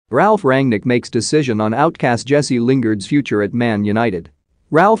Ralf Rangnick makes decision on outcast Jesse Lingard's future at Man Utd.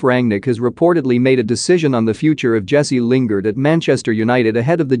 Ralf Rangnick has reportedly made a decision on the future of Jesse Lingard at Manchester United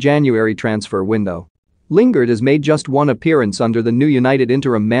ahead of the January transfer window. Lingard has made just one appearance under the new United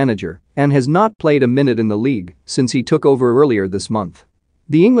interim manager and has not played a minute in the league since he took over earlier this month.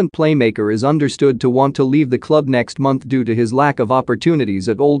 The England playmaker is understood to want to leave the club next month due to his lack of opportunities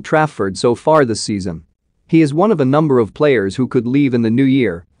at Old Trafford so far this season. He is one of a number of players who could leave in the new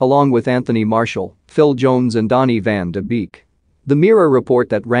year, along with Anthony Martial, Phil Jones and Donny van de Beek. The Mirror report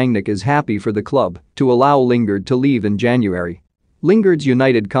that Rangnick is happy for the club to allow Lingard to leave in January. Lingard's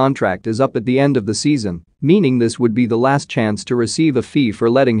United contract is up at the end of the season, meaning this would be the last chance to receive a fee for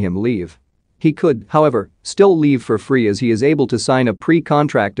letting him leave. He could, however, still leave for free as he is able to sign a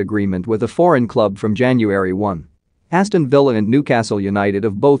pre-contract agreement with a foreign club from January 1. Aston Villa and Newcastle United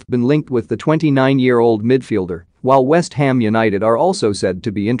have both been linked with the 29-year-old midfielder, while West Ham United are also said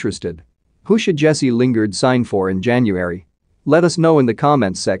to be interested. Who should Jesse Lingard sign for in January? Let us know in the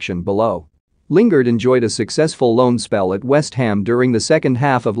comments section below. Lingard enjoyed a successful loan spell at West Ham during the second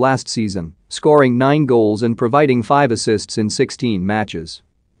half of last season, scoring 9 goals and providing 5 assists in 16 matches.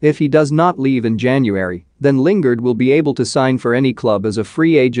 If he does not leave in January, then Lingard will be able to sign for any club as a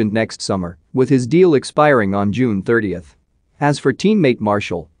free agent next summer, with his deal expiring on June 30th. As for teammate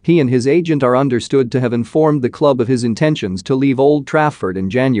Martial, he and his agent are understood to have informed the club of his intentions to leave Old Trafford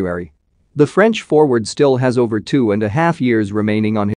in January. The French forward still has over 2.5 years remaining on